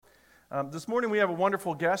This morning we have a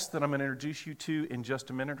wonderful guest that I'm going to introduce you to in just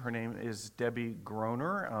a minute. Her name is Debbie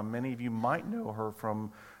Groner. Many of you might know her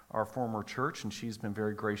from our former church, and she's been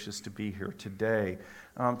very gracious to be here today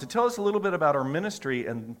to tell us a little bit about her ministry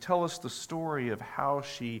and tell us the story of how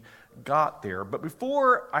she got there. But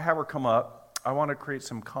before I have her come up, I want to create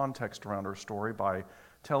some context around her story by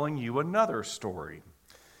telling you another story.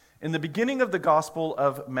 In the beginning of the Gospel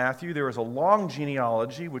of Matthew, there is a long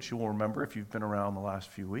genealogy, which you will remember if you've been around the last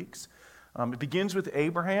few weeks. It begins with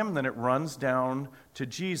Abraham, and then it runs down to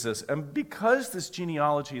Jesus. And because this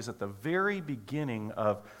genealogy is at the very beginning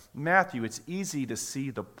of Matthew, it's easy to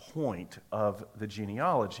see the point of the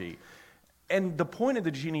genealogy. And the point of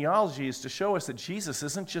the genealogy is to show us that Jesus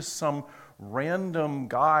isn't just some random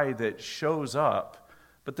guy that shows up,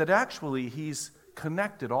 but that actually he's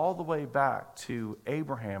connected all the way back to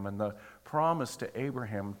Abraham and the promise to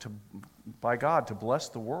Abraham by God to bless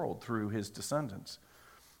the world through his descendants.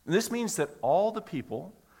 And this means that all the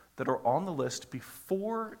people that are on the list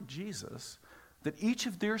before Jesus, that each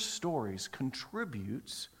of their stories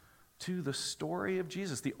contributes to the story of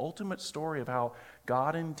Jesus, the ultimate story of how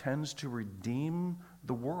God intends to redeem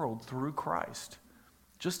the world through Christ,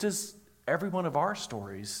 just as every one of our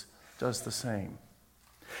stories does the same.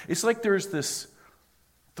 It's like there's this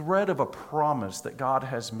thread of a promise that God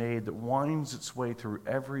has made that winds its way through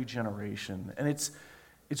every generation. And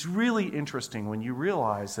it's really interesting when you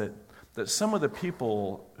realize that some of the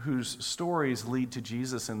people whose stories lead to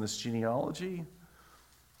Jesus in this genealogy,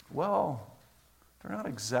 well, they're not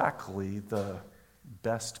exactly the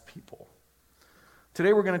best people.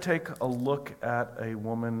 Today we're going to take a look at a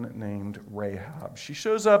woman named Rahab. She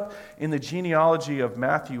shows up in the genealogy of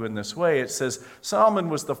Matthew in this way. It says, Salmon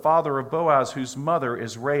was the father of Boaz, whose mother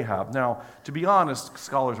is Rahab. Now, to be honest,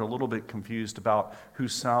 scholars are a little bit confused about who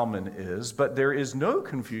Salmon is, but there is no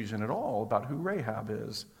confusion at all about who Rahab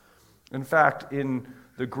is. In fact, in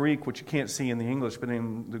the Greek, which you can't see in the English, but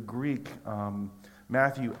in the Greek,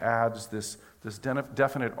 Matthew adds this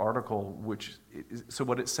definite article, so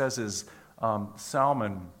what it says is,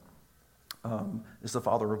 Salmon is the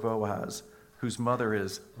father of Boaz, whose mother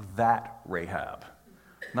is that Rahab.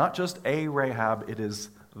 Not just a Rahab, it is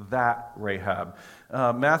that Rahab.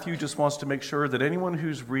 Matthew just wants to make sure that anyone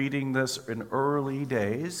who's reading this in early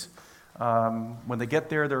days, when they get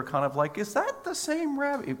there, they're kind of like, is that the same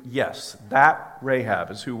Rahab? Yes, that Rahab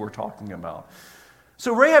is who we're talking about.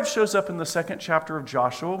 So Rahab shows up in the second chapter of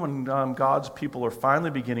Joshua when God's people are finally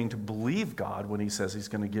beginning to believe God when he says he's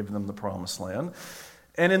going to give them the promised land.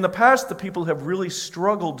 And in the past, the people have really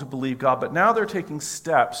struggled to believe God, but now they're taking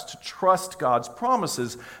steps to trust God's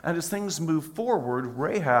promises. And as things move forward,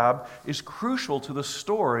 Rahab is crucial to the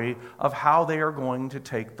story of how they are going to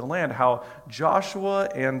take the land, how Joshua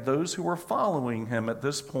and those who are following him at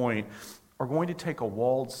this point are going to take a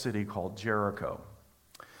walled city called Jericho.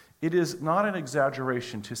 It is not an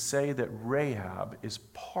exaggeration to say that Rahab is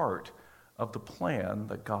part of the plan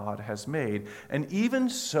that God has made. And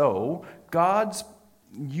even so, God's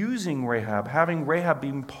using Rahab, having Rahab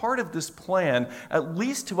being part of this plan, at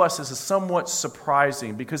least to us, is somewhat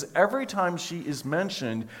surprising because every time she is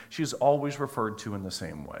mentioned, she is always referred to in the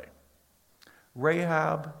same way.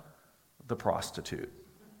 Rahab the prostitute.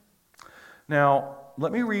 Now,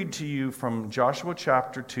 let me read to you from Joshua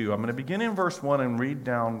chapter 2. I'm going to begin in verse 1 and read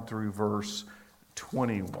down through verse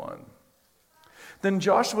 21. Then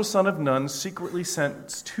Joshua son of Nun secretly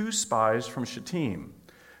sent 2 spies from Shittim.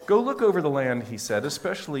 Go look over the land, he said,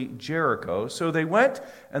 especially Jericho. So they went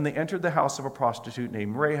and they entered the house of a prostitute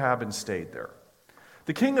named Rahab and stayed there.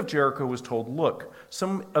 The king of Jericho was told, look,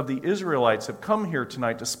 some of the Israelites have come here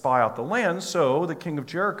tonight to spy out the land. So the king of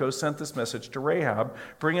Jericho sent this message to Rahab,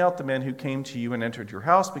 bring out the men who came to you and entered your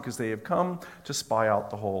house because they have come to spy out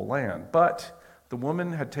the whole land. But the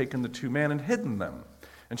woman had taken the 2 men and hidden them.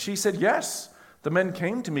 And she said, yes, the men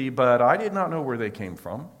came to me, but I did not know where they came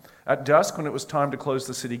from. At dusk, when it was time to close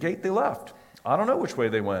the city gate, they left. I don't know which way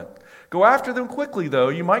they went. Go after them quickly, though.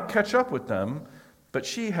 You might catch up with them. But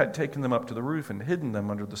she had taken them up to the roof and hidden them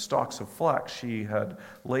under the stalks of flax she had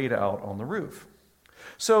laid out on the roof.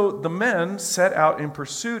 So the men set out in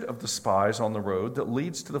pursuit of the spies on the road that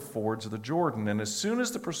leads to the fords of the Jordan. And as soon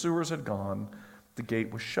as the pursuers had gone, the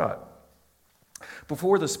gate was shut.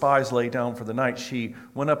 Before the spies lay down for the night, she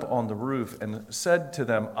went up on the roof and said to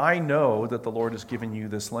them, I know that the Lord has given you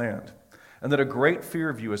this land, and that a great fear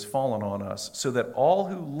of you has fallen on us, so that all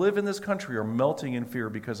who live in this country are melting in fear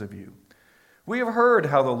because of you. We have heard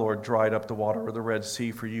how the Lord dried up the water of the Red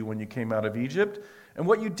Sea for you when you came out of Egypt, and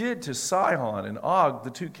what you did to Sihon and Og,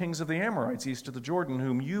 the 2 kings of the Amorites east of the Jordan,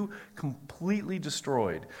 whom you completely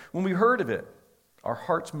destroyed. When we heard of it, Our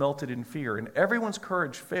hearts melted in fear, and everyone's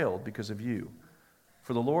courage failed because of you.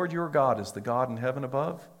 For the Lord your God is the God in heaven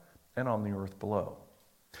above and on the earth below.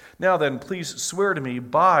 Now then, please swear to me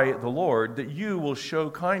by the Lord that you will show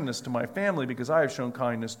kindness to my family because I have shown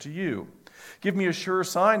kindness to you. Give me a sure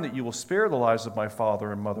sign that you will spare the lives of my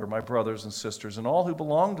father and mother, my brothers and sisters, and all who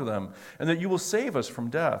belong to them, and that you will save us from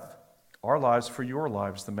death. Our lives for your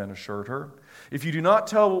lives, the men assured her. If you do not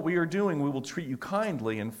tell what we are doing, we will treat you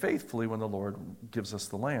kindly and faithfully when the Lord gives us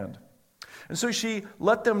the land. And so she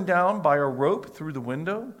let them down by a rope through the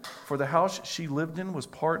window, for the house she lived in was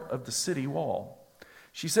part of the city wall.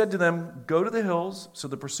 She said to them, "Go to the hills so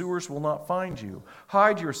the pursuers will not find you.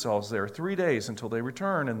 Hide yourselves there 3 days until they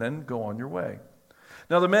return, and then go on your way."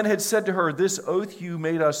 Now the men had said to her, "This oath you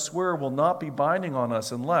made us swear will not be binding on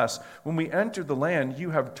us unless, when we enter the land, you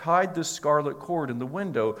have tied this scarlet cord in the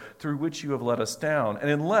window through which you have let us down, and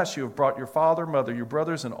unless you have brought your father, mother, your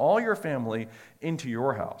brothers, and all your family into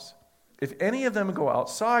your house. If any of them go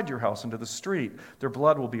outside your house into the street, their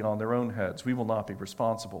blood will be on their own heads. We will not be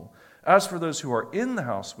responsible. As for those who are in the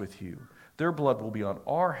house with you, their blood will be on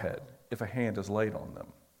our head if a hand is laid on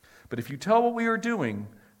them. But if you tell what we are doing,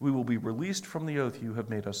 we will be released from the oath you have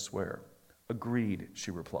made us swear." "Agreed,"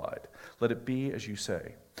 she replied. "Let it be as you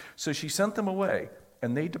say." So she sent them away,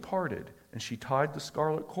 and they departed, and she tied the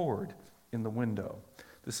scarlet cord in the window.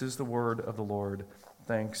 This is the word of the Lord.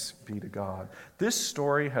 Thanks be to God. This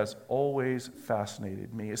story has always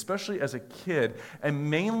fascinated me, especially as a kid. And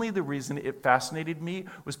mainly the reason it fascinated me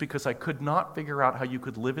was because I could not figure out how you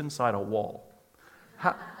could live inside a wall.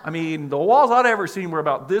 The walls I'd ever seen were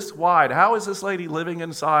about this wide. How is this lady living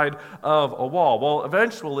inside of a wall? Well,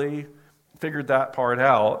 eventually figured that part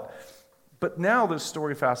out. But now this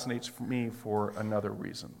story fascinates me for another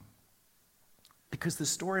reason. Because this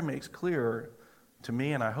story makes clear to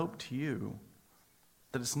me, and I hope to you,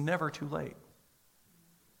 that it's never too late.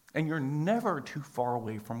 And you're never too far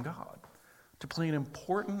away from God to play an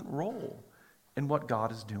important role in what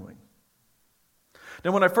God is doing.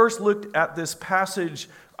 Now, when I first looked at this passage,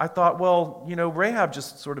 I thought, well, Rahab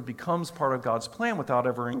just sort of becomes part of God's plan without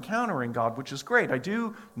ever encountering God, which is great. I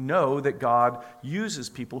do know that God uses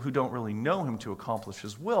people who don't really know him to accomplish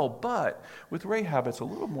his will, but with Rahab, it's a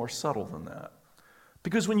little more subtle than that.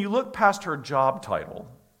 Because when you look past her job title,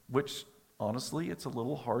 which honestly, it's a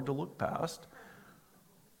little hard to look past,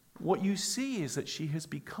 what you see is that she has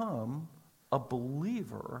become a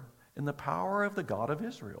believer in the power of the God of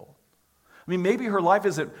Israel. Maybe her life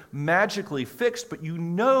isn't magically fixed, but you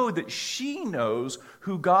know that she knows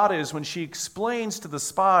who God is when she explains to the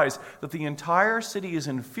spies that the entire city is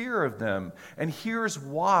in fear of them. And here's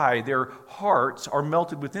why their hearts are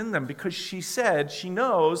melted within them. Because she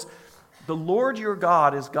knows the Lord your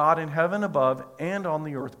God is God in heaven above and on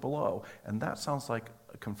the earth below. And that sounds like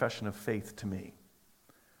a confession of faith to me.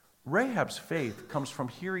 Rahab's faith comes from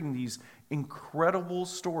hearing these incredible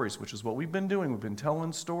stories, which is what we've been doing. We've been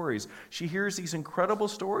telling stories. She hears these incredible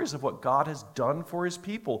stories of what God has done for his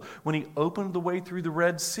people when he opened the way through the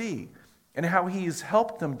Red Sea and how he has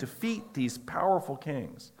helped them defeat these powerful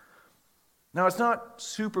kings. Now, it's not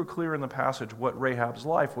super clear in the passage what Rahab's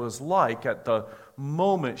life was like at the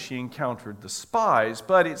moment she encountered the spies,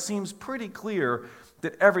 but it seems pretty clear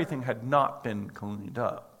that everything had not been cleaned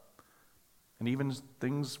up. And even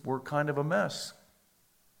things were kind of a mess.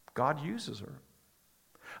 God uses her.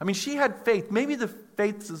 She had faith. Maybe the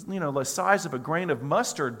faith is, the size of a grain of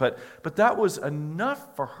mustard, but that was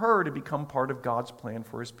enough for her to become part of God's plan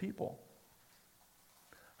for his people.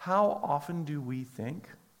 How often do we think,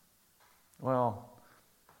 well,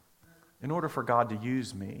 in order for God to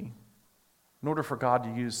use me, in order for God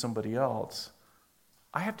to use somebody else,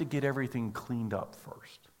 I have to get everything cleaned up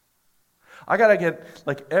first. I got to get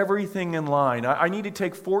everything in line. I need to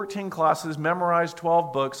take 14 classes, memorize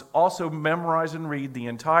 12 books, also memorize and read the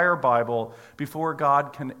entire Bible before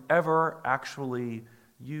God can ever actually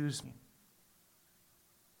use me.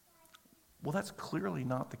 Well, that's clearly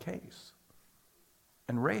not the case.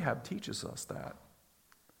 And Rahab teaches us that.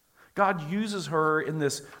 God uses her in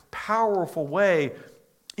this powerful way,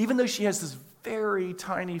 even though she has this very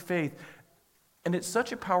tiny faith. And it's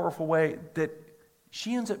such a powerful way that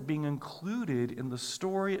she ends up being included in the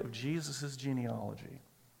story of Jesus' genealogy.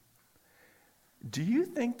 Do you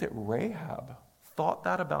think that Rahab thought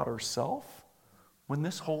that about herself when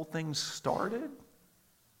this whole thing started?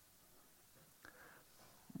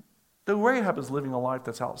 Though Rahab is living a life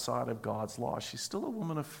that's outside of God's law, she's still a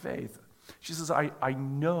woman of faith. She says, I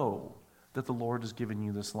know that the Lord has given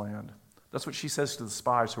you this land. That's what she says to the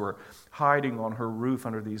spies who are hiding on her roof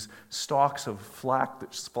under these stalks of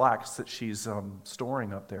flax that she's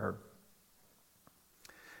storing up there.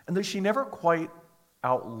 And though she never quite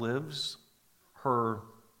outlives her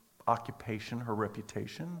occupation, her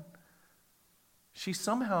reputation. She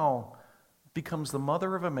somehow becomes the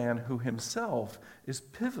mother of a man who himself is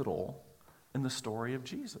pivotal in the story of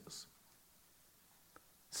Jesus.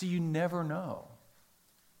 See, you never know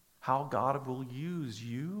how God will use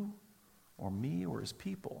you or me or his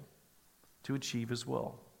people to achieve his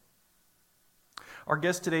will. Our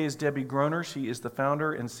guest today is Debbie Groner. She is the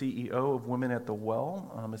founder and CEO of Women at the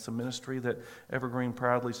Well. It's a ministry that Evergreen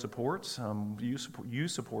proudly supports. You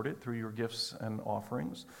support it through your gifts and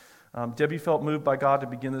offerings. Debbie felt moved by God to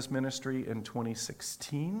begin this ministry in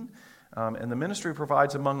 2016. And the ministry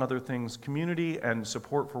provides, among other things, community and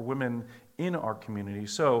support for women in our community.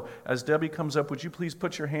 So, as Debbie comes up, would you please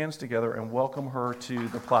put your hands together and welcome her to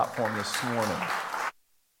the platform this morning?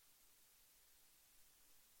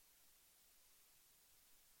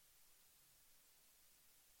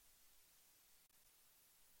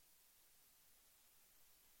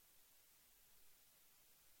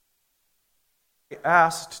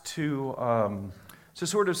 Asked to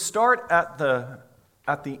sort of start at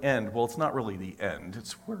the end. Well, it's not really the end.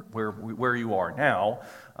 It's where you are now.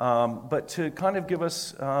 But to kind of give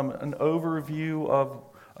us an overview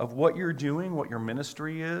of what you're doing, what your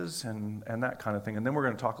ministry is, and that kind of thing. And then we're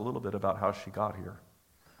going to talk a little bit about how she got here.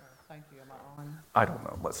 Thank you. Am I on? I don't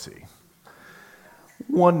know. Let's see.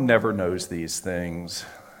 One never knows these things.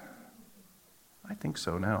 I think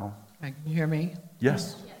so now. Can you hear me?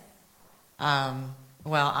 Yes.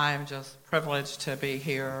 Well, I'm just privileged to be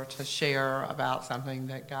here to share about something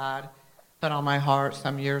that God put on my heart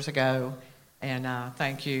some years ago. And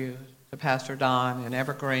thank you to Pastor Don and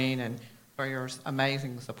Evergreen and for your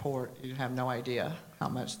amazing support. You have no idea how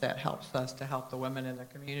much that helps us to help the women in the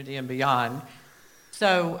community and beyond.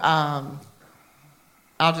 So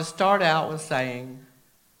I'll just start out with saying,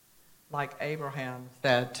 like Abraham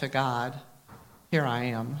said to God, "Here I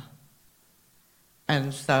am."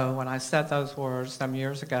 And so when I said those words some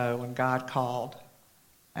years ago, when God called,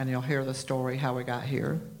 and you'll hear the story how we got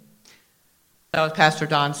here. So as Pastor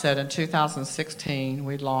Don said, in 2016,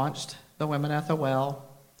 we launched the Women at the Well.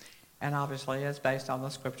 And obviously it's based on the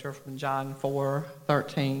scripture from John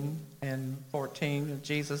 4:13 and 14.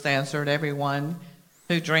 Jesus answered, "Everyone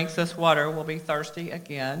who drinks this water will be thirsty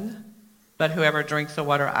again. But whoever drinks the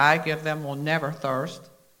water I give them will never thirst.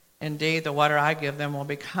 Indeed, the water I give them will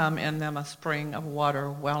become in them a spring of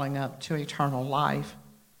water welling up to eternal life."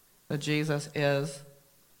 So Jesus is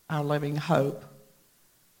our living hope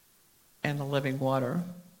and the living water.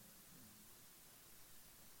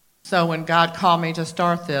 So when God called me to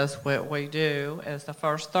start this, what we do is the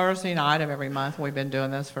first Thursday night of every month, we've been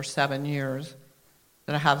doing this for 7 years,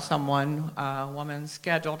 that I have someone, a woman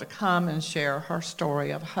scheduled to come and share her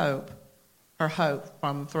story of hope, her hope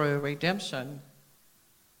through redemption.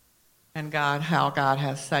 And how God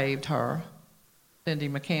has saved her. Cindy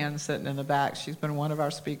McCann sitting in the back. She's been one of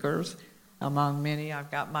our speakers among many.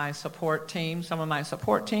 I've got my support team, some of my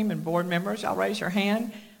support team and board members. Y'all raise your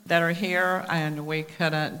hand that are here. And we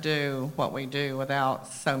couldn't do what we do without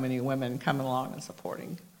so many women coming along and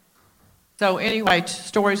supporting. So anyway,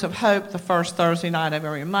 Stories of Hope, the first Thursday night of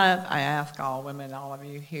every month. I ask all women, all of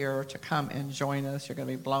you here, to come and join us. You're going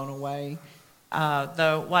to be blown away.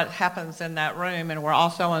 Though what happens in that room, and we're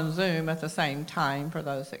also on Zoom at the same time for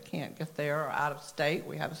those that can't get there or out of state.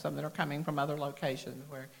 We have some that are coming from other locations.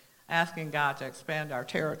 We're asking God to expand our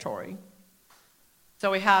territory.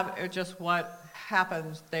 So we have just what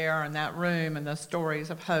happens there in that room and the stories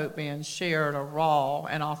of hope being shared are raw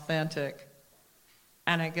and authentic.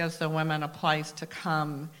 And it gives the women a place to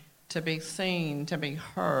come, to be seen, to be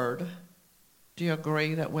heard. Do you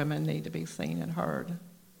agree that women need to be seen and heard?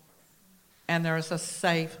 And there is a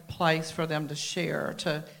safe place for them to share.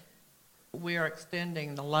 We are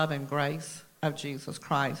extending the love and grace of Jesus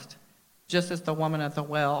Christ, just as the woman at the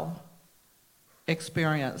well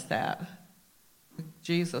experienced that.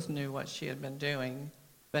 Jesus knew what she had been doing,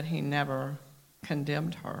 but he never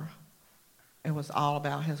condemned her. It was all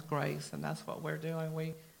about his grace, and that's what we're doing.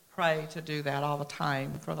 We pray to do that all the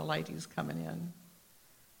time for the ladies coming in.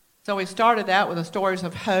 So we started that with the Stories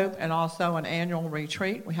of Hope and also an annual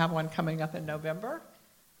retreat. We have one coming up in November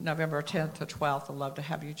 10th to 12th. I'd love to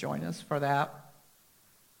have you join us for that.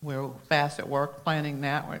 We're fast at work planning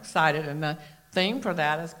that. We're excited. And the theme for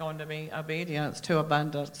that is going to be obedience to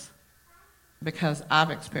abundance, because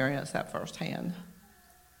I've experienced that firsthand.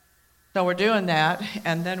 So we're doing that.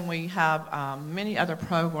 And then we have many other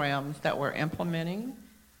programs that we're implementing.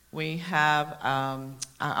 We have,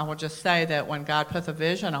 I will just say that when God put the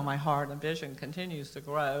vision on my heart, and the vision continues to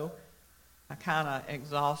grow, I kind of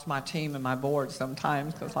exhaust my team and my board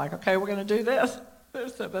sometimes, because like, okay, we're going to do this.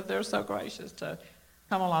 But they're so gracious to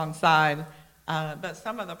come alongside. But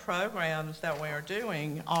some of the programs that we are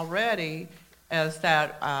doing already is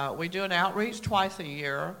that we do an outreach twice a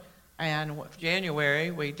year. And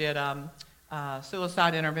January, we did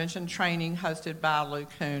suicide intervention training hosted by Lou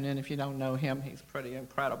Kuhn. And if you don't know him, he's pretty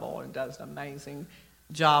incredible and does an amazing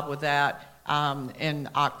job with that. In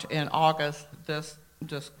August, this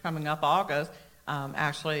coming up August,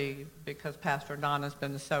 actually, because Pastor Donna's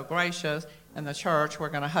been so gracious in the church, we're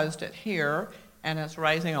going to host it here, and it's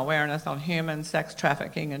raising awareness on human sex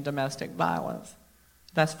trafficking and domestic violence.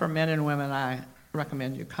 That's for men and women. I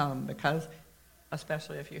recommend you come because,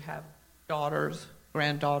 especially if you have daughters,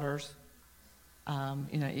 granddaughters,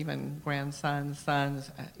 even grandsons, sons,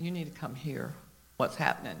 you need to come hear what's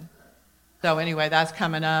happening. So anyway, that's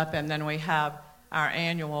coming up, and then we have our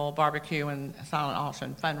annual barbecue and silent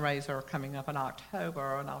auction fundraiser coming up in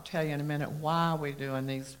October, and I'll tell you in a minute why we're doing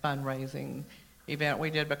these fundraising events. We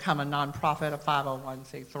did become a nonprofit, a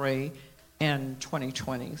 501c3 in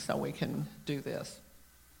 2020, so we can do this.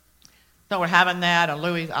 So we're having that, and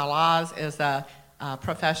Luis Alaz is a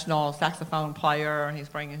professional saxophone player, and he's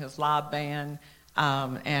bringing his live band,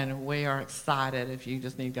 and we are excited. If you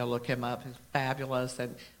just need to go look him up, he's fabulous,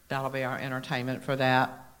 and that'll be our entertainment for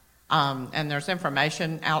that. And there's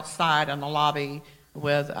information outside in the lobby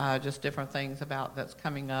with just different things about that's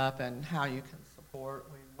coming up and how you can support.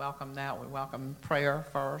 We welcome that. We welcome prayer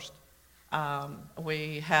first.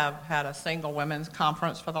 We have had a single women's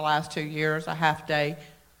conference for the last 2 years, a half-day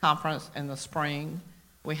conference in the spring.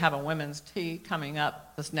 We have a women's tea coming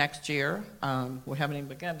up this next year. We haven't even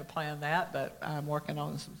begun to plan that, but I'm working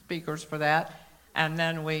on some speakers for that. And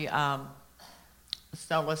then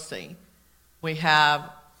so let's see. We have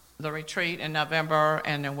the retreat in November,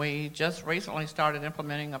 and then we just recently started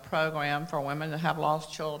implementing a program for women that have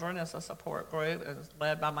lost children. It's a support group. It's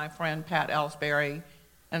led by my friend Pat Ellsbury.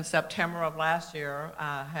 In September of last year,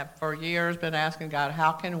 I have for years been asking God,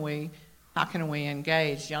 how can we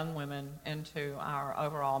engage young women into our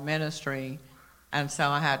overall ministry? And so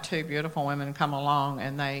I had 2 beautiful women come along,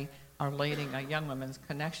 and they are leading a Young Women's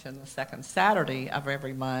Connection the second Saturday of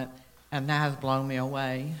every month, and that has blown me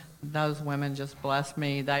away. Those women just bless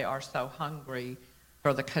me. They are so hungry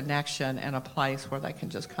for the connection in a place where they can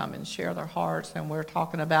just come and share their hearts. And we're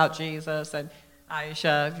talking about Jesus. And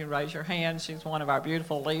Aisha, if you raise your hand, she's one of our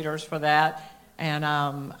beautiful leaders for that. And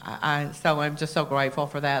so I'm just so grateful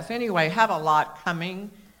for that. So anyway, have a lot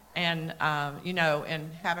coming. And,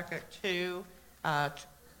 in Habakkuk 2,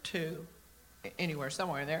 anywhere,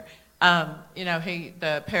 somewhere in there,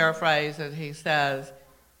 the paraphrase that he says,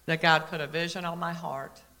 that God put a vision on my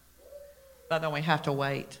heart, but then we have to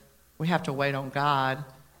wait. We have to wait on God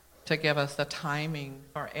to give us the timing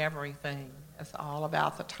for everything. It's all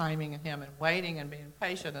about the timing of Him, and waiting and being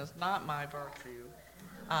patient is not my virtue,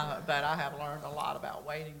 but I have learned a lot about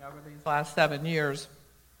waiting over these last 7 years.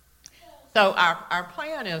 So our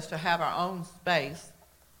plan is to have our own space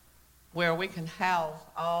where we can house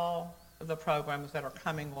all of the programs that are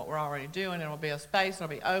coming, what we're already doing. It'll be a space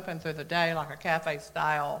that'll be open through the day, like a cafe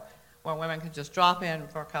style, where women can just drop in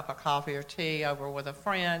for a cup of coffee or tea over with a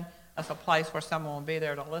friend. That's a place where someone will be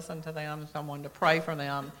there to listen to them, someone to pray for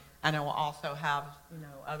them, and it will also have,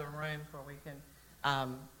 other rooms where we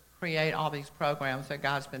can create all these programs that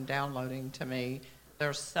God's been downloading to me.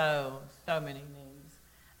 There's so many needs.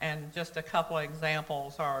 And just a couple of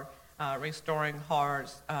examples are Restoring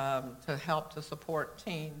Hearts to help to support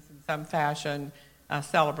teens in some fashion,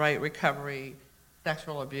 celebrate recovery,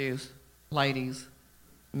 sexual abuse, ladies,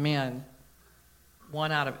 men.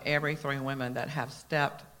 1 out of every 3 women that have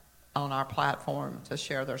stepped on our platform to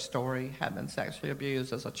share their story have been sexually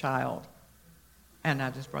abused as a child. And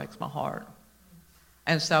that just breaks my heart.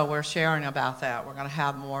 And so we're sharing about that. We're going to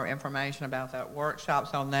have more information about that,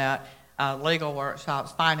 workshops on that, legal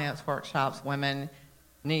workshops, finance workshops. Women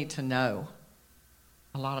need to know.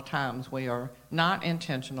 A lot of times we are not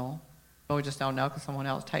intentional, but we just don't know because someone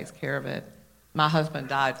else takes care of it. My husband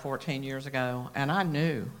died 14 years ago, and I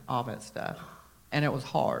knew all that stuff, and it was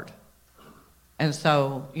hard. And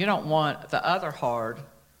so you don't want the other hard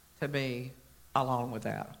to be along with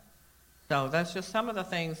that. So that's just some of the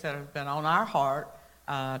things that have been on our heart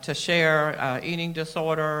to share: eating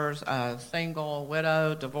disorders, single,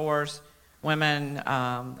 widow, divorce, women,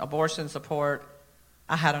 abortion support.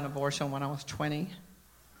 I had an abortion when I was 20,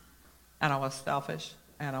 and I was selfish,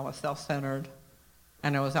 and I was self-centered,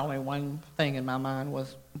 and there was only one thing in my mind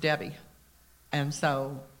was Debbie. And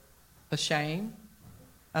so the shame,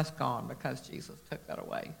 that's gone because Jesus took that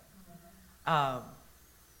away.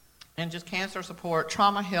 And just cancer support,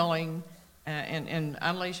 trauma healing, and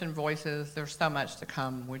Unleashing Voices. There's so much to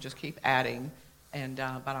come. We just keep adding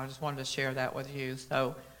But I just wanted to share that with you.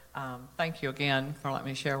 So thank you again for letting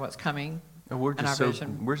me share what's coming. And we're and our just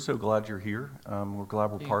vision. we're so glad you're here. We're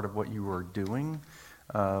glad we're Thank you. part of what you are doing.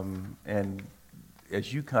 And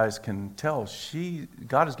as you guys can tell,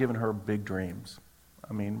 God has given her big dreams.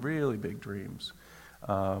 I mean, really big dreams.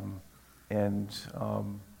 And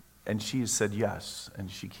she has said yes,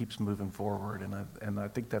 and she keeps moving forward, and I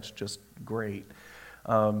think that's just great.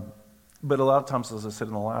 But a lot of times, as I said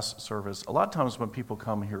in the last service, a lot of times when people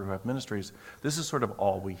come here who have ministries, this is sort of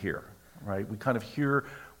all we hear, right? We kind of hear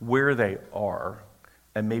where they are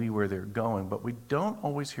and maybe where they're going, but we don't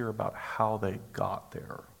always hear about how they got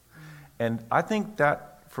there. And I think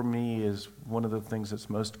that, for me, is one of the things that's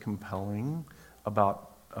most compelling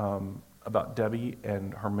about Debbie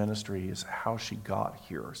and her ministry is how she got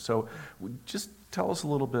here. So just tell us a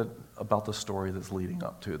little bit about the story that's leading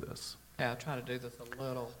up to this. Yeah, I'll try to do this a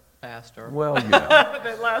little faster Well, yeah.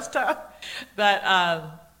 than last time. But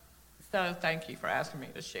so thank you for asking me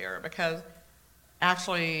to share, because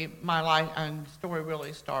actually my life and story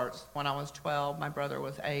really starts when I was 12. My brother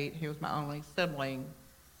was 8. He was my only sibling,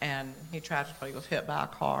 and he tragically was hit by a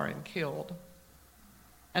car and killed.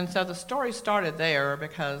 And so the story started there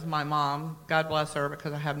because my mom, God bless her,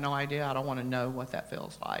 because I have no idea, I don't want to know what that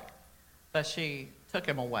feels like, but she took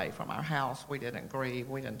him away from our house. We didn't grieve.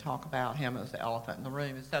 We didn't talk about him as the elephant in the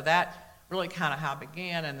room. And so that really kind of how it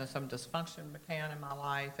began, and then some dysfunction began in my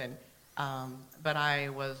life. And but I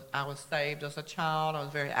was saved as a child. I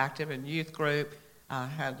was very active in youth group. I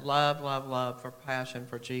had love for passion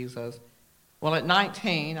for Jesus. Well, at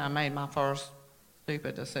 19, I made my first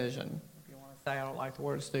stupid decision. I don't like the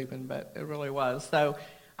word stupid, but it really was. So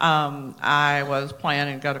I was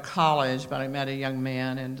planning to go to college, but I met a young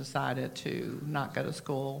man and decided to not go to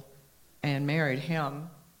school and married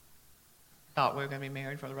him. Thought we were going to be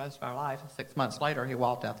married for the rest of our life. And 6 months later, he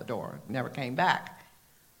walked out the door, never came back.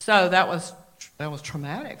 So that was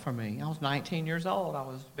traumatic for me. I was 19 years old. I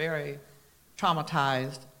was very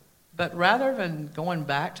traumatized. But rather than going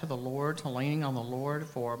back to the Lord, to leaning on the Lord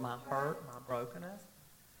for my hurt, my brokenness,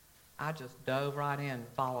 I just dove right in and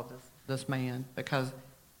followed this man because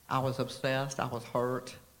I was obsessed, I was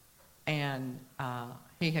hurt, and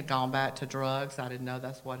he had gone back to drugs. I didn't know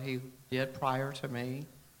that's what he did prior to me,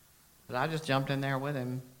 but I just jumped in there with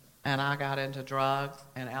him, and I got into drugs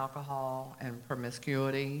and alcohol and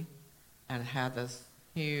promiscuity and had this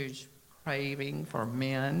huge craving for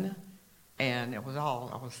men, and I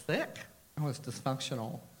was sick. I was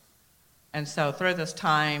dysfunctional. And so through this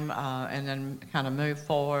time, and then kind of moved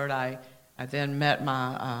forward, I then met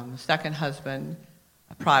my second husband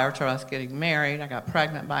prior to us getting married. I got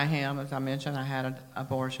pregnant by him. As I mentioned, I had an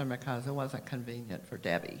abortion because it wasn't convenient for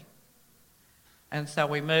Debbie. And so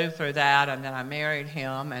we moved through that, and then I married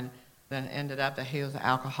him, and then ended up that he was an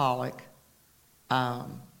alcoholic.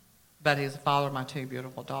 But he's the father of my 2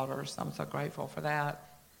 beautiful daughters. I'm so grateful for that.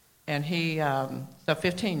 And so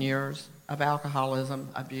 15 years of alcoholism,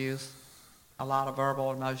 abuse, a lot of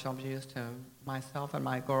verbal and emotional abuse to myself and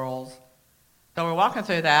my girls. So we're walking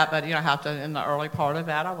through that, but in the early part of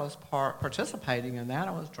that, I was participating in that.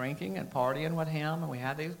 I was drinking and partying with him, and we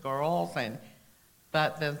had these girls,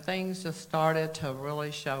 but then things just started to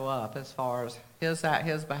really show up as far as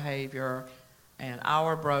his behavior and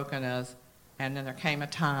our brokenness. And then there came a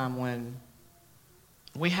time when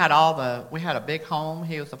we had a big home.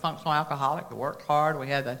 He was a functional alcoholic. We worked hard. We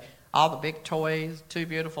had all the big toys, 2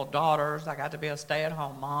 beautiful daughters. I got to be a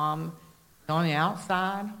stay-at-home mom. On the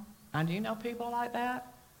outside, and do you know people like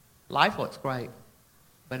that? Life looks great,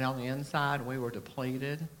 but on the inside, we were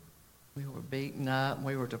depleted. We were beaten up.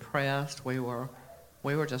 We were depressed. We were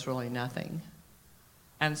just really nothing.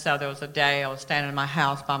 And so there was a day I was standing in my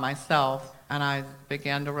house by myself, and I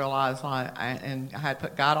began to realize I had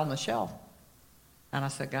put God on the shelf. And I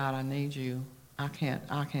said, God, I need you. I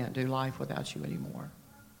can't do life without you anymore.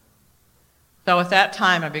 So at that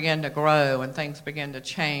time, I began to grow, and things began to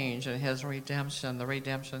change, and the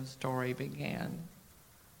redemption story began.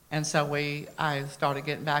 And so I started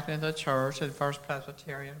getting back into the church, and First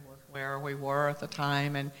Presbyterian was where we were at the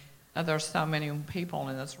time. And there's so many people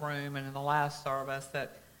in this room and in the last service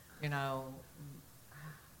that,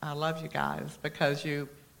 I love you guys because you've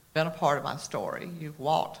been a part of my story. You've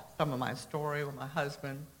walked some of my story with my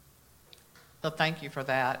husband. So thank you for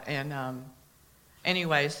that. And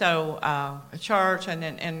anyway, so church,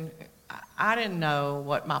 and I didn't know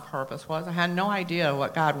what my purpose was. I had no idea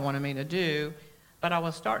what God wanted me to do, but I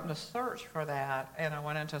was starting to search for that. And I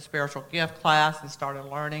went into a spiritual gift class and started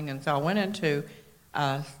learning. And so I went into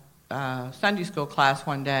a Sunday school class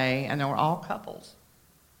one day, and they were all couples.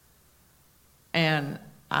 And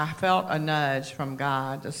I felt a nudge from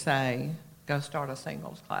God to say, go start a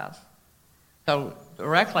singles class. So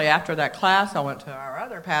directly after that class, I went to our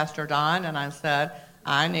other pastor, Don, and I said,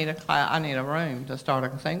 I need a room to start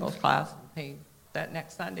a singles class. That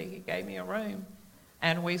next Sunday, he gave me a room.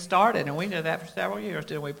 And we started, and we did that for several years,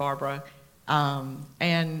 didn't we, Barbara?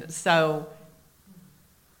 And so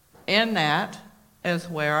in that is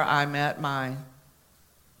where I met my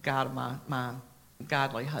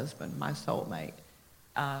godly husband, my soulmate.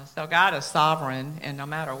 So God is sovereign, and no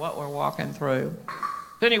matter what we're walking through.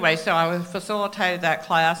 So anyway, so I facilitated that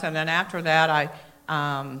class, and then after that,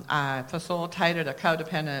 I facilitated a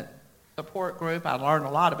codependent support group. I learned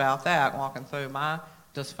a lot about that, walking through my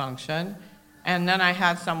dysfunction. And then I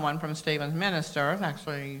had someone from Stephen's Minister,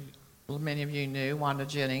 actually many of you knew, Wanda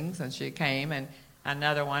Jennings, and she came, and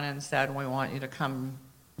another one, and said, we want you to come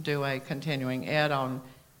do a continuing ed on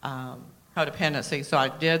codependency. So I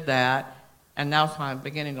did that, and now I'm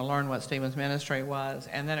beginning to learn what Stephen's ministry was.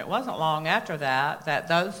 And then it wasn't long after that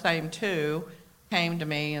those same two came to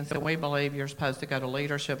me and said, we believe you're supposed to go to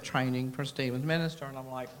leadership training for Stephen's Minister. And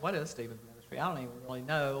I'm like, what is Stephen's ministry? I don't even really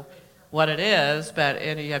know what it is, but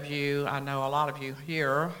any of you, I know a lot of you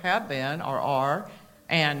here have been or are,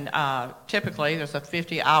 and typically there's a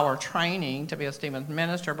 50-hour training to be a Stephen's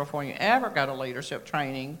Minister before you ever go to leadership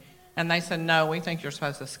training, and they said, no, we think you're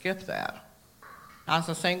supposed to skip that. I was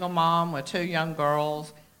a single mom with 2 young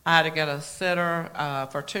girls. I had to get a sitter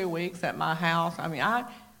for 2 weeks at my house. I mean,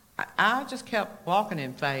 I just kept walking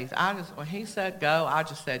in faith. When he said go, I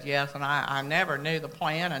just said yes, and I never knew the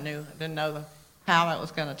plan. I didn't know how that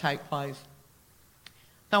was going to take place.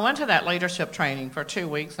 So I went to that leadership training for 2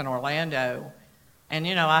 weeks in Orlando, and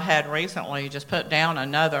I had recently just put down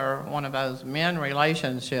another one of those men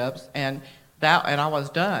relationships, and I was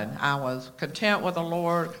done. I was content with the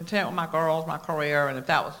Lord, content with my girls, my career, and if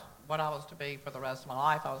that was what I was to be for the rest of my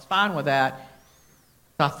life, I was fine with that.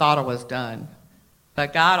 So I thought I was done.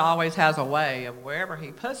 But God always has a way of wherever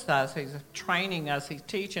he puts us, he's training us, he's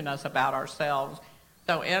teaching us about ourselves.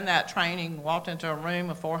 So in that training, walked into a room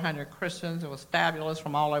of 400 Christians. It was fabulous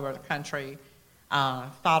from all over the country.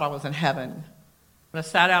 Thought I was in heaven. But I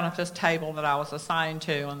sat down at this table that I was assigned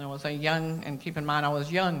to, and there was a young, and keep in mind I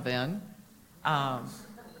was young then,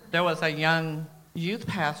 there was a young youth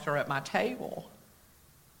pastor at my table.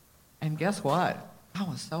 And guess what? I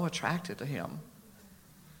was so attracted to him.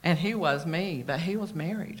 And he was me, but he was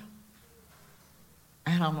married.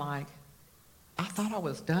 And I'm like, I thought I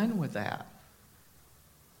was done with that.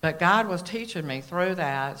 But God was teaching me through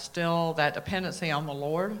that, still that dependency on the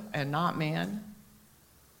Lord and not men.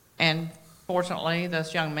 And fortunately,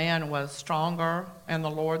 this young man was stronger in the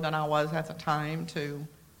Lord than I was at the time to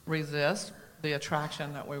resist the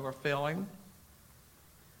attraction that we were feeling.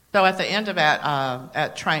 So at the end of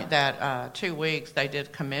that 2 weeks, they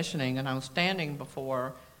did commissioning, and I was standing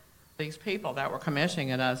before these people that were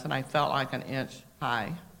commissioning us, and I felt like an inch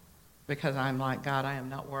high because I'm like, God, I am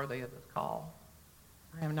not worthy of this call.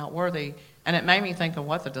 I am not worthy. And it made me think of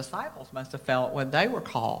what the disciples must have felt when they were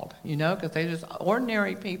called, because they're just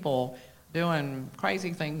ordinary people doing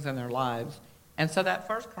crazy things in their lives. And so that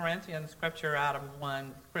 1 Corinthians scripture out of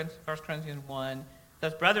 1 Corinthians 1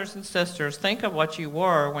 says, brothers and sisters, think of what you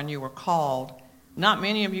were when you were called. Not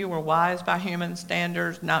many of you were wise by human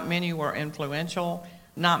standards. Not many were influential.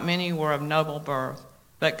 Not many were of noble birth.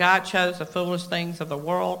 But God chose the foolish things of the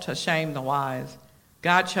world to shame the wise.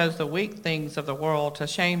 God chose the weak things of the world to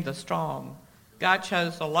shame the strong. God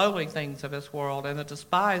chose the lowly things of this world and the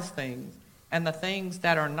despised things and the things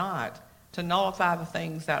that are not to nullify the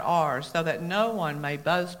things that are, so that no one may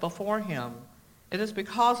boast before him. It is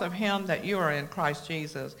because of him that you are in Christ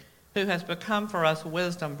Jesus, who has become for us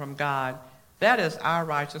wisdom from God. That is our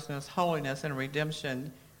righteousness, holiness, and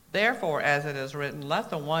redemption. Therefore, as it is written, let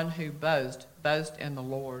the one who boasts, boast in the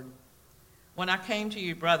Lord. When I came to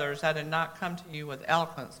you, brothers, I did not come to you with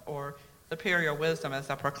eloquence or superior wisdom as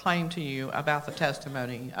I proclaimed to you about the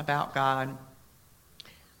testimony about God.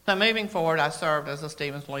 So moving forward, I served as a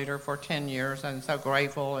Stevens leader for 10 years, and so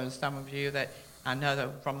grateful, as some of you that I know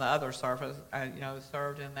that from the other service,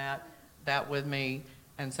 served in that with me,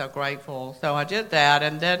 and so grateful. So I did that,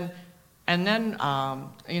 and then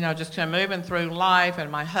just kind of moving through life,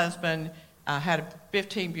 and my husband had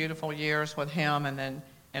 15 beautiful years with him, and then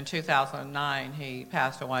in 2009, he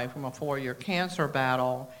passed away from a 4-year cancer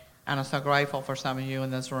battle, and I'm so grateful for some of you in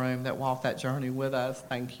this room that walked that journey with us.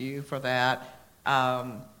 Thank you for that.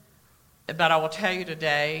 But I will tell you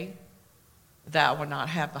today that I would not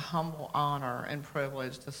have the humble honor and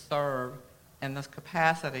privilege to serve in this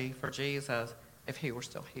capacity for Jesus if he were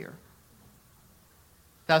still here.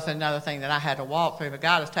 That's another thing that I had to walk through. But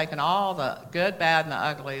God has taken all the good, bad, and the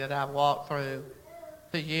ugly that I've walked through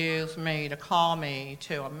to use me, to call me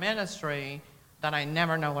to a ministry that I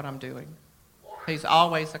never know what I'm doing. He's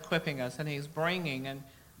always equipping us, and he's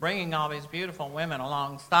bringing all these beautiful women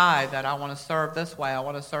alongside that I want to serve this way, I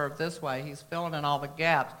want to serve this way. He's filling in all the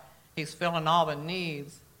gaps. He's filling all the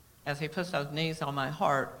needs as he puts those needs on my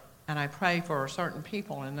heart. And I pray for certain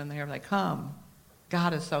people, and then here they come.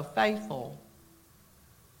 God is so faithful.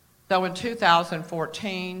 So in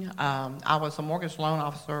 2014, I was a mortgage loan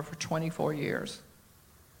officer for 24 years.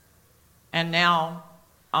 And now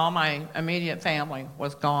all my immediate family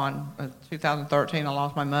was gone. In 2013, I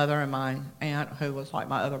lost my mother and my aunt, who was like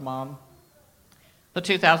my other mom. So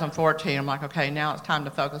 2014, I'm like, okay, now it's time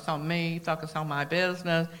to focus on me, focus on my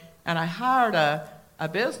business. And I hired a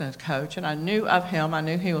business coach, and I knew of him. I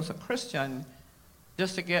knew he was a Christian,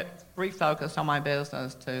 just to get refocused on my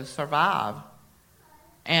business to survive.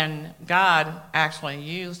 And God actually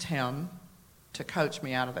used him to coach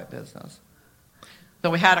me out of that business. So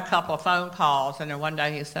we had a couple of phone calls, and then one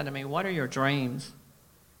day he said to me, "What are your dreams?"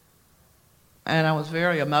 And I was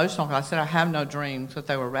very emotional because I said, "I have no dreams," but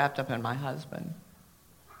they were wrapped up in my husband.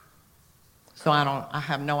 So I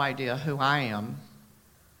have no idea who I am.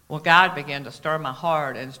 Well, God began to stir my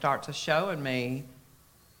heart and start to show me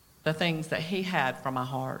the things that he had for my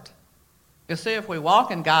heart. You see, if we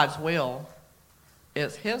walk in God's will,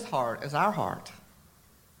 it's his heart is our heart.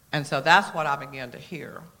 And so that's what I began to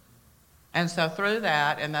hear. And so through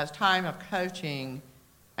that, and that time of coaching,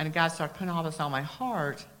 and God started putting all this on my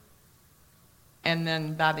heart. And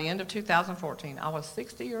then by the end of 2014, I was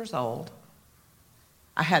 60 years old.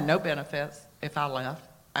 I had no benefits if I left.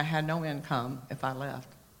 I had no income if I left.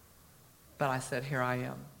 But I said, here I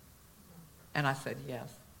am. And I said yes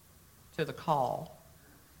to the call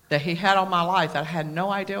that he had on my life. I had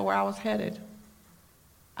no idea where I was headed.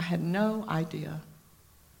 I had no idea.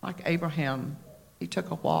 Like Abraham, he took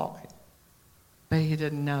a walk, but he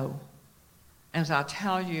didn't know. And as I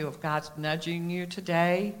tell you, if God's nudging you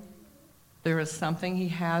today, there is something he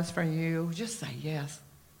has for you, just say yes.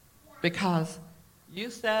 Because you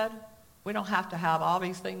said we don't have to have all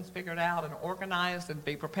these things figured out and organized and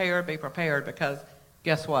be prepared, because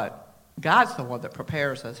guess what? God's the one that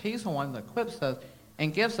prepares us. He's the one that equips us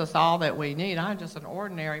and gives us all that we need. I'm just an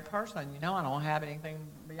ordinary person. I don't have anything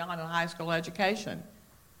beyond a high school education.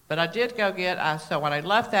 But I did go so when I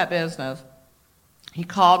left that business, he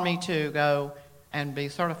called me to go and be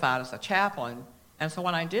certified as a chaplain. And so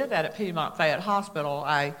when I did that at Piedmont Fayette Hospital,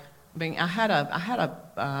 I was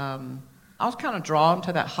kind of drawn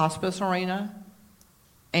to that hospice arena,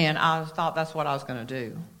 and I thought that's what I was going to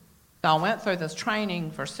do. So I went through this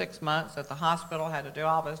training for 6 months at the hospital, had to do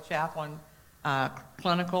all those chaplain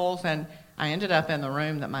clinicals, and I ended up in the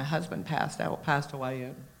room that my husband passed away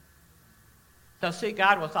in. So see,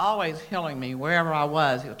 God was always healing me wherever I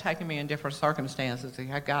was. He was taking me in different circumstances.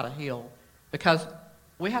 I got to heal, because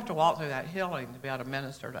we have to walk through that healing to be able to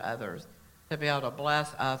minister to others, to be able to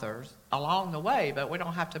bless others along the way, but we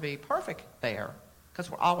don't have to be perfect there, because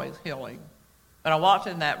we're always healing. But I walked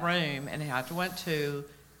in that room, and I went to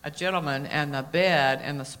a gentleman and the bed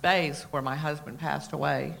and the space where my husband passed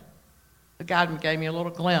away. The God gave me a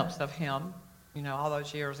little glimpse of him, all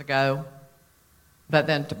those years ago. But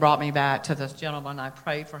then brought me back to this gentleman. I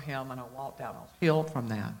prayed for him, and I walked out. I was healed from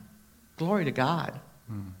that. Glory to God.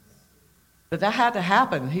 But that had to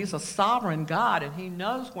happen. He's a sovereign God, and he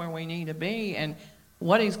knows where we need to be and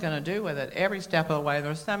what he's going to do with it every step of the way.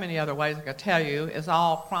 There's so many other ways I could tell you. It's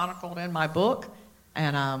all chronicled in my book,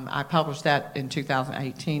 and I published that in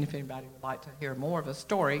 2018 if anybody would like to hear more of the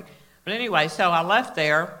story. But anyway, so I left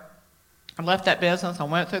there. I left that business. I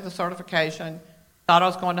went through the certification. Thought I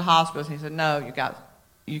was going to hospice. He said, "No,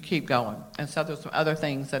 you keep going." And so there's some other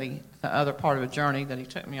things the other part of a journey that he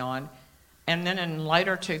took me on. And then in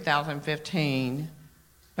later 2015,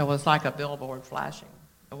 it was like a billboard flashing.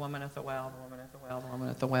 The woman at the well, the woman at the well, the woman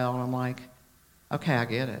at the well. And I'm like, okay, I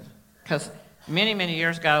get it. Because many, many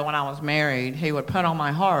years ago when I was married, he would put on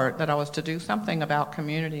my heart that I was to do something about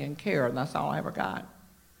community and care, and that's all I ever got.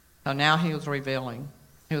 So now he was revealing.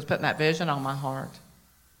 He was putting that vision on my heart.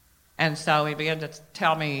 And so he began to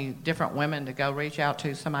tell me different women to go reach out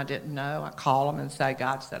to, some I didn't know. I call them and say,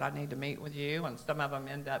 "God said I need to meet with you." And some of them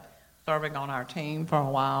end up serving on our team for a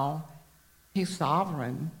while. He's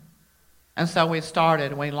sovereign. And so we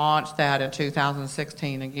launched that in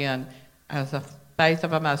 2016 again as the faith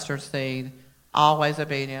of a mustard seed, always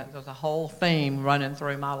obedient. There's a whole theme running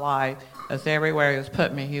through my life. As everywhere he was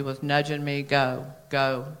putting me, he was nudging me, go,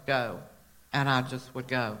 go, go. And I just would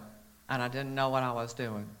go. And I didn't know what I was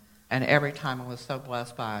doing. And every time I was so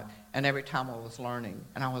blessed by it. And every time I was learning.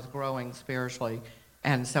 And I was growing spiritually.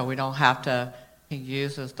 And so we don't have to He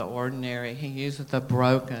uses the ordinary. He uses the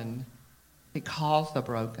broken. He calls the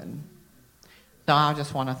broken. So I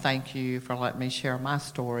just want to thank you for letting me share my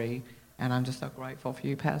story, and I'm just so grateful for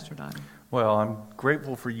you, Pastor Donnie. Well, I'm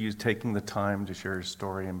grateful for you taking the time to share your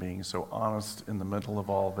story and being so honest in the middle of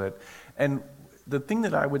all of it. And the thing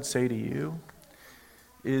that I would say to you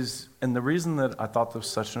is, and the reason that I thought this was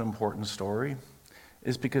such an important story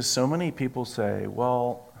is because so many people say,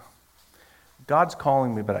 well, God's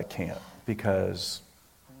calling me, but I can't because...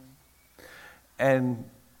 And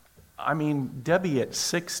I mean, Debbie at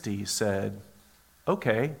 60 said,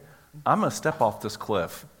 okay, I'm going to step off this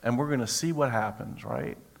cliff and we're going to see what happens,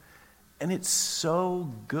 right? And it's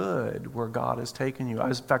so good where God has taken you.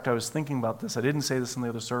 In fact, I was thinking about this. I didn't say this in the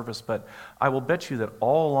other service, but I will bet you that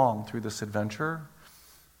all along through this adventure,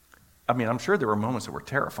 I mean, I'm sure there were moments that were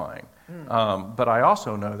terrifying. But I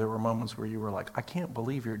also know there were moments where you were like, I can't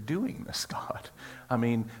believe you're doing this, God. I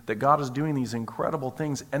mean, that God is doing these incredible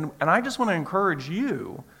things. And I just want to encourage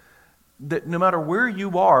you that no matter where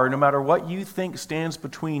you are, no matter what you think stands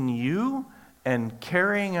between you and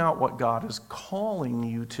carrying out what God is calling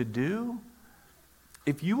you to do,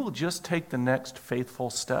 if you will just take the next faithful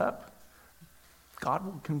step, God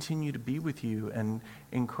will continue to be with you and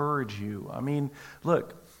encourage you. I mean,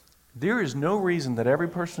 look, there is no reason that every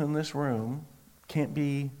person in this room can't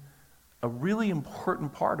be a really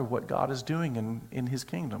important part of what God is doing in His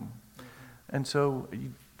kingdom. And so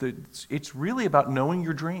it's really about knowing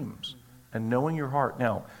your dreams and knowing your heart.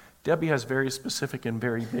 Now, Debbie has very specific and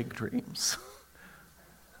very big dreams.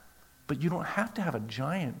 But you don't have to have a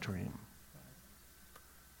giant dream.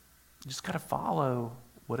 You just got to follow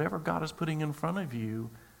whatever God is putting in front of you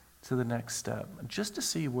to the next step, just to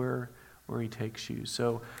see where He takes you.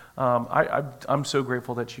 So I'm so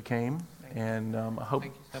grateful that you came, and I hope.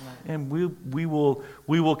 Thank you so much. And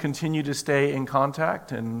we will continue to stay in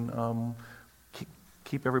contact and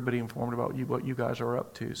keep everybody informed about what you guys are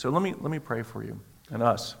up to. So let me pray for you and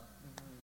us.